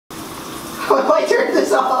How do I turn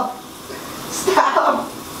this off?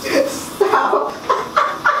 Stop! Stop!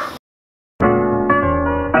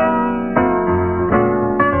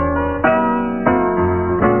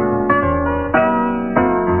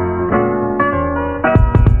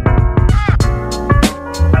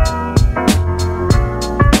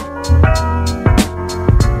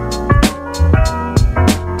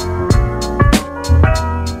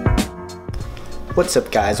 What's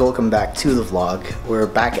up guys, welcome back to the vlog. We're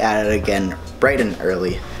back at it again, bright and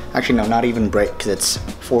early. Actually no, not even bright because it's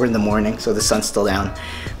 4 in the morning, so the sun's still down.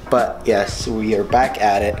 But yes, we are back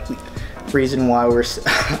at it. Reason why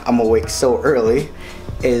I'm awake so early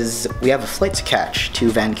is we have a flight to catch to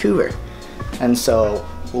Vancouver. And so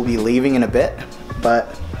we'll be leaving in a bit,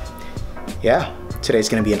 but yeah, today's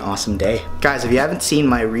gonna be an awesome day. Guys, if you haven't seen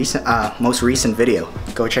my most recent video,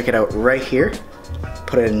 go check it out right here.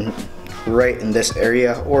 Put it in right in this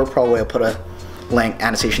area, or probably I'll put a link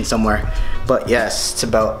annotation somewhere. But yes, it's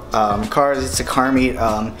about cars. It's a car meet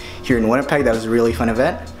here in Winnipeg. That was a really fun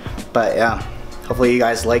event. But yeah, hopefully you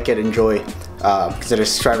guys like it, enjoy, consider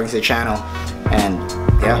subscribing to the channel, and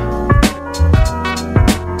yeah.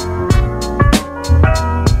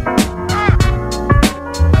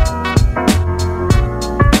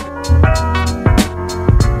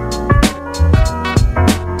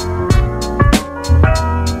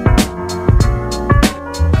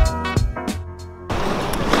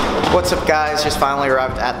 What's up guys, just finally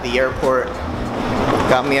arrived at the airport.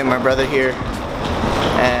 Got me and my brother here,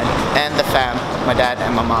 and the fam, my dad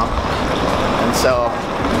and my mom. And so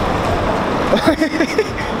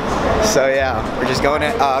yeah, we're just going to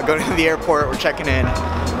the airport, we're checking in,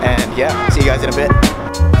 and yeah, see you guys in a bit.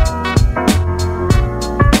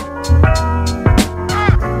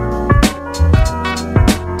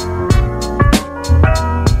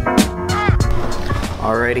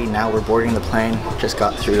 Alrighty, now we're boarding the plane. Just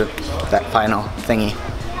got through that final thingy.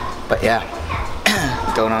 But yeah,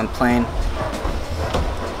 going on a plane.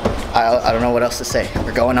 I don't know what else to say.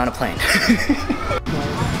 We're going on a plane.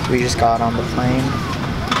 We just got on the plane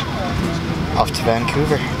off to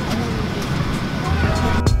Vancouver.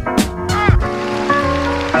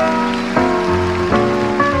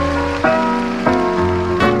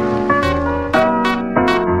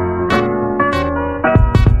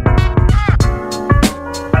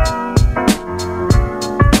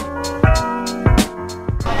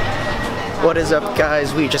 What is up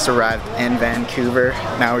guys, we just arrived in Vancouver.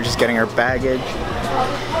 Now we're just getting our baggage.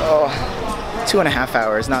 Oh, 2.5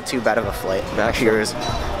 hours, not too bad of a flight. Back here is,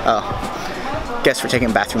 guess we're taking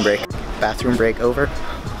a bathroom break. Bathroom break over.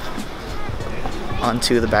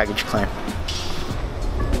 Onto the baggage claim.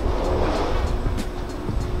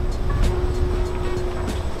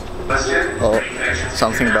 Oh,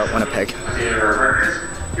 something about Winnipeg.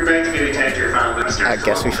 I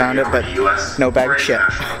guess we found it, but no baggage yet.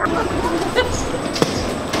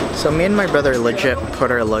 So me and my brother legit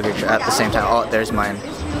put our luggage at the same time. Oh, there's mine.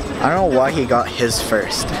 I don't know why he got his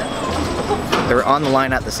first. They were on the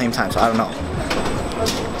line at the same time, so I don't know.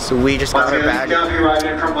 So we just got our bag. You're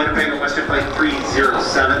arriving from Winnipeg on Western Flight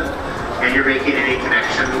 307, and you're making any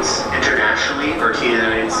connections internationally or to the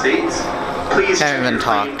United States. Please check your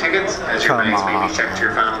plane tickets as your bags may be checked to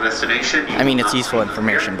your final destination. I mean, it's useful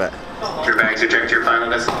information, but... Your bags are checked to your final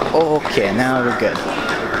destination. Okay, now we're good.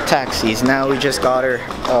 Taxis. Now we just got our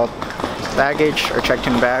baggage, or checked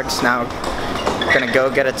in bags. Now we're gonna go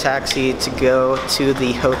get a taxi to go to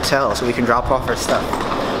the hotel so we can drop off our stuff.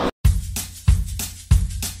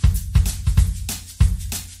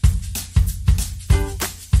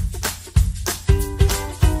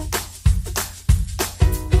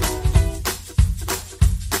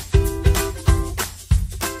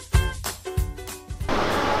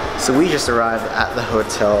 So we just arrived at the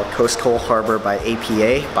hotel Coastal Harbor by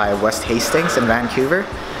APA by West Hastings in Vancouver,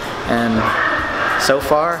 and so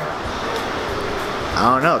far,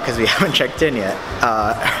 I don't know because we haven't checked in yet.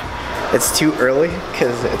 It's too early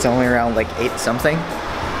because it's only around like 8 something,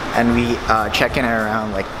 and we check in at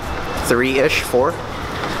around like 3-ish, 4.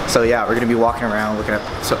 So yeah, we're gonna be walking around looking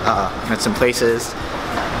at some places,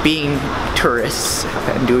 being tourists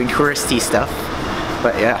and doing touristy stuff.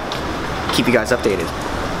 But yeah, keep you guys updated.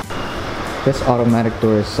 This automatic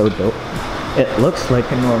door is so dope. It looks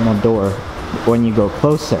like a normal door when you go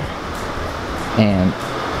closer. And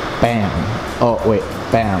bam. Oh wait,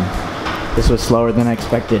 bam. This was slower than I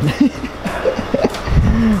expected.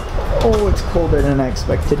 Oh, it's colder than I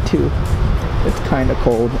expected too. It's kind of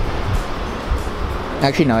cold.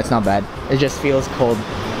 Actually no, it's not bad. It just feels cold.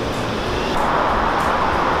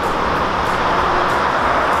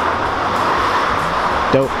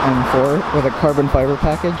 Dope M4 with a carbon fiber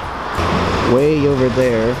package. way over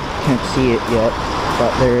there. Can't see it yet,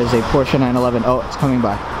 but there is a Porsche 911. Oh, it's coming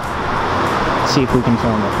by. Let's see if we can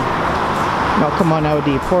film it. No, come on,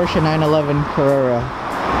 Audi. Porsche 911 Carrera.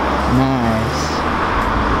 Nice.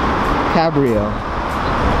 Cabrio.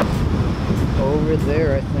 Over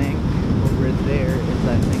there, I think. Over there is,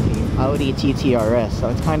 I think, an Audi TT-RS. So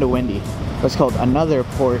it's kind of windy. It's called another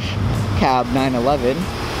Porsche Cab 911.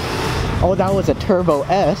 Oh, that was a Turbo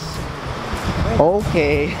S.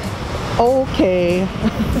 Okay. Okay.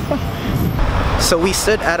 So we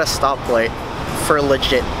stood at a stoplight for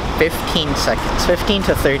legit 15 seconds. 15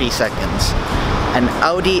 to 30 seconds. An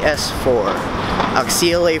Audi S4, a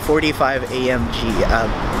CLA 45 AMG, a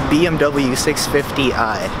BMW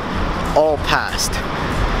 650i, all passed.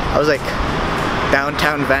 I was like,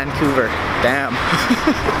 downtown Vancouver, damn.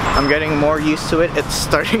 I'm getting more used to it. It's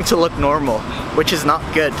starting to look normal, which is not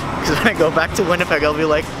good. Because when I go back to Winnipeg, I'll be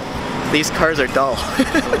like, these cars are dull.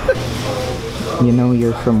 You know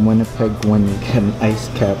you're from Winnipeg when you get an ice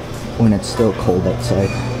cap when it's still cold outside.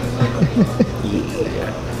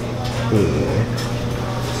 Yeah. Yeah.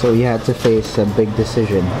 So you had to face a big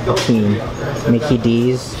decision between Mickey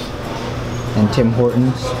D's and Tim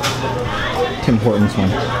Hortons. Tim Hortons won.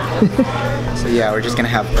 So yeah, we're just gonna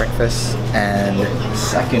have breakfast and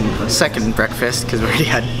second breakfast because we already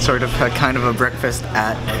had sort of a kind of a breakfast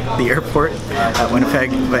at the airport at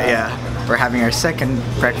Winnipeg. But yeah, we're having our second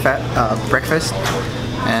breakfast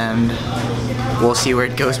and we'll see where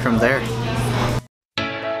it goes from there.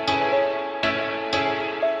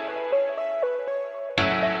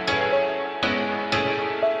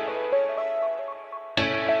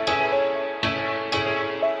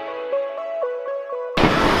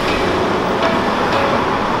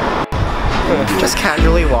 Just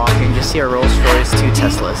casually walking, just see a Rolls Royce, 2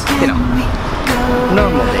 Teslas. You know,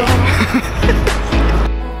 normal day.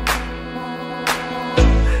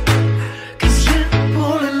 Cause you're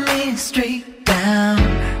pulling me straight down.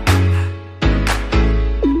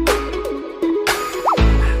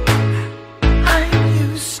 I'm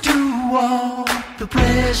used to all the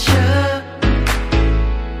pressure.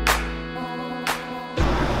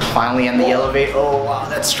 Finally in the elevator. Oh wow,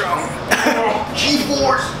 that's strong.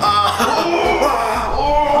 G-force.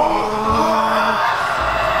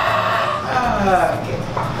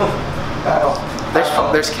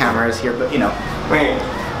 There's cameras here, but you know,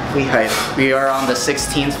 we are on the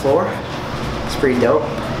 16th floor. It's pretty dope.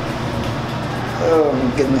 Oh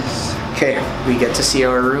my goodness. Okay, we get to see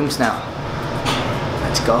our rooms now.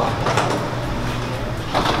 Let's go.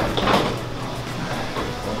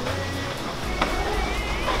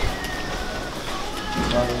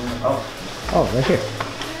 Oh, right here.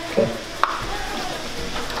 Okay.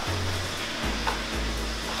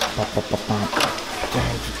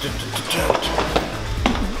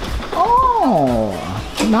 Oh,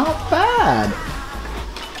 not bad.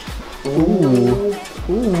 Ooh,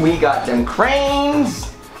 we got them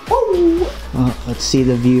cranes. Ooh. Oh, let's see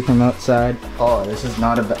the view from outside. Oh, this is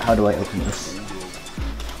not a bad. How do I open this?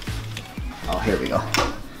 Oh, here we go.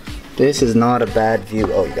 This is not a bad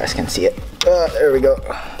view. Oh, you guys can see it. There we go.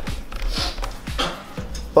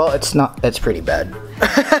 Well, it's not. It's pretty bad.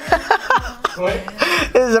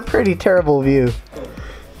 This is a pretty terrible view.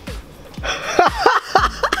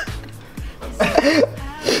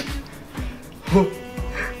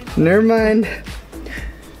 Never mind.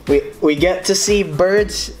 We get to see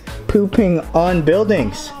birds pooping on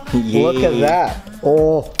buildings. Yeah. Look at that.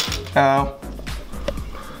 Oh. Ow.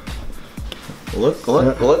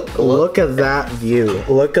 Look at that view.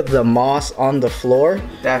 Look at the moss on the floor.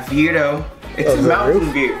 That view though. It's a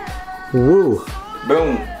mountain view. Woo.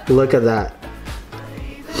 Boom. Look at that.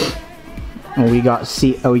 And we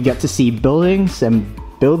get to see buildings and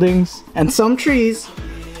some trees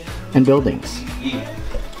and buildings. Yeah.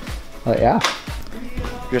 Oh yeah.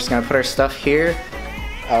 We're just gonna put our stuff here.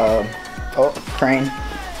 Oh, crane.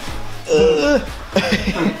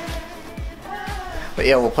 But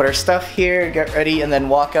yeah, we'll put our stuff here, get ready, and then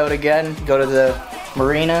walk out again, go to the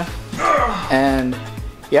marina, and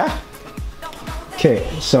yeah. Okay,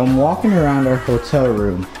 so I'm walking around our hotel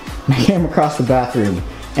room. I came across the bathroom,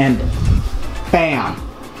 and bam,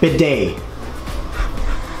 bidet.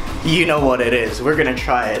 You know what it is. We're gonna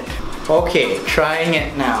try it. Okay, trying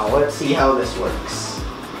it now. Let's see how this works.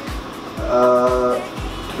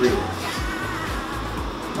 3.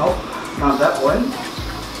 Nope, not that one.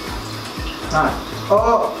 Not.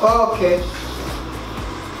 Oh, okay.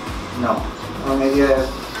 No. Oh, maybe I.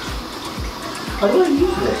 How do I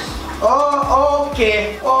use this? Oh,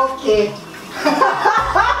 okay, okay.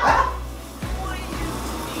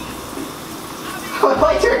 How do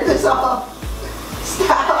I turn this off?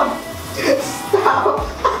 Stop! Stop!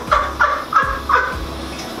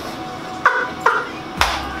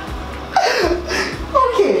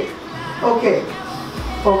 Okay.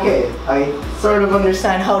 Okay, I sort of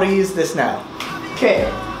understand how to use this now. Okay.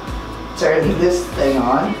 Turn this thing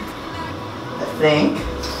on. I think.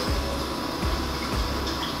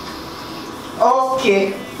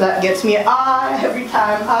 Okay, that gets me every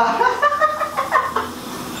time.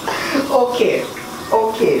 Okay,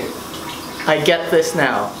 okay. I get this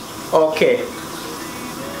now. Okay.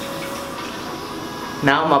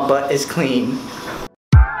 Now my butt is clean.